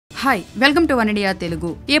Hi welcome to one India Telugu.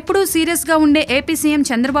 ఎప్పుడూ serious గా ఉండే ఏపీ సీఎం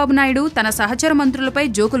చంద్రబాబు నాయుడు తన సహచర మంత్రులపై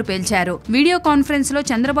జోకులు పేల్చారు. వీడియో కాన్ఫరెన్స్ లో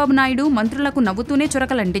చంద్రబాబు నాయుడు మంత్రులకు నవ్వుతూనే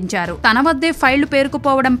చురకలంటించారు. తన వద్దే ఫైళ్లు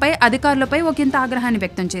పేరుకుపోవడంపై అధికారులపై ఒకంత ఆగ్రహాన్ని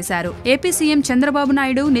వ్యక్తం చేశారు. ఏపీ సీఎం చంద్రబాబు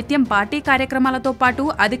నాయుడు నిత్యం పార్టీ కార్యక్రమాలతో పాటు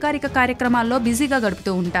అధికారిక కార్యక్రమాల్లో బిజీగా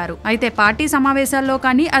గడుపుతూ ఉంటారు. అయితే పార్టీ సమావేశాల్లో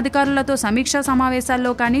కానీ అధికారులతో సమీక్షా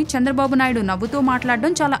సమావేశాల్లో కానీ చంద్రబాబు నాయుడు నవ్వుతూ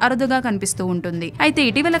మాట్లాడడం చాలా అరుదుగా కనిపిస్తూ ఉంటుంది. అయితే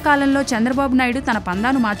ఇటీవల కాలంలో చంద్రబాబు నాయుడు తన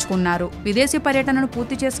పందాను మార్చుకున్నారు. విదేశీ పర్యటనను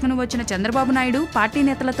పూర్తి చేసుకుని వచ్చిన చంద్రబాబు నాయుడు పార్టీ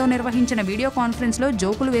నేతలతో నిర్వహించిన వీడియో కాన్ఫరెన్స్ లో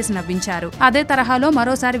జోకులు వేసి నవ్వించారు. అదే తరహాలో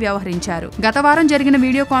మరోసారి వ్యవహరించారు. గత వారం జరిగిన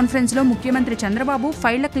వీడియో కాన్ఫరెన్స్ లో ముఖ్యమంత్రి చంద్రబాబు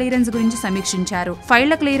ఫైళ్ల క్లియరెన్స్ గురించి సమీక్షించారు.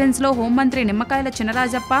 ఫైళ్ల క్లియరెన్స్ లో హోంమంత్రి నిమ్మకాయల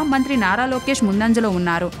చినరాజప్ప, మంత్రి నారా లోకేష్ ముందంజలో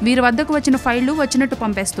ఉన్నారు. వీరి వద్దకు వచ్చిన ఫైళ్లు వచ్చినట్టు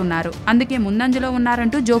పంపేస్తున్నారు. అందుకే ముందంజలో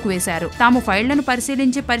ఉన్నారంటూ జోకు వేశారు. తాము ఫైళ్లను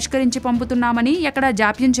పరిశీలించి పరిష్కరించి పంపుతున్నామని ఎక్కడా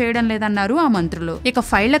జాప్యం చేయడం లేదన్నారు ఆ మంత్రులు. ఇక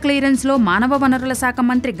ఫైళ్ల క్లియరెన్స్ లో మానవ వనరుల శాఖ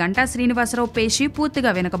మంత్రి గంటా శ్రీనివాసరావు పేషి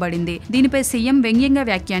పూర్తిగా వెనుకబడింది. దీనిపై సీఎం వ్యంగ్యంగా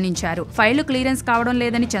వ్యాఖ్యానించారు. ఫైళ్లు క్లియరెన్స్ కావడం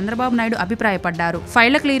లేదని చంద్రబాబు నాయుడు అభిప్రాయపడ్డారు.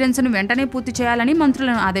 ఫైళ్ల క్లియరెన్స్ ను వెంటనే పూర్తి చేయాలని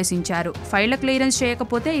మంత్రులను ఆదేశించారు. ఫైళ్ల క్లియరెన్స్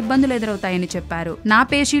చేయకపోతే ఇబ్బందులు ఎదురవుతాయని చెప్పారు. నా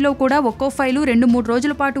పేషీలో కూడా ఒక్కో ఫైలు 2-3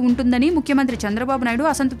 రోజుల పాటు ఉంటుందని ముఖ్యమంత్రి చంద్రబాబు నాయుడు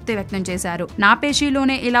అసంతృప్తి వ్యక్తం చేశారు. నా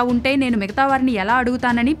పేషీలోనే ఇలా ఉంటే నేను మిగతా వారిని ఎలా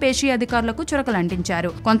అడుగుతానని పేషీ అధికారులకు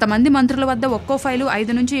చురకలంటించారు. కొంతమంది మంత్రుల వద్ద ఒక్కో ఫైలు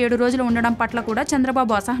 5 నుంచి 7 రోజులు ఉండడం పట్ల కూడా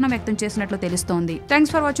చంద్రబాబు అసహనం వ్యక్తం చేసినట్లు తెలుస్తోంది.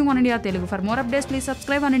 Thanks for watching one India Telugu. For more updates please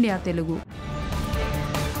subscribe one India Telugu.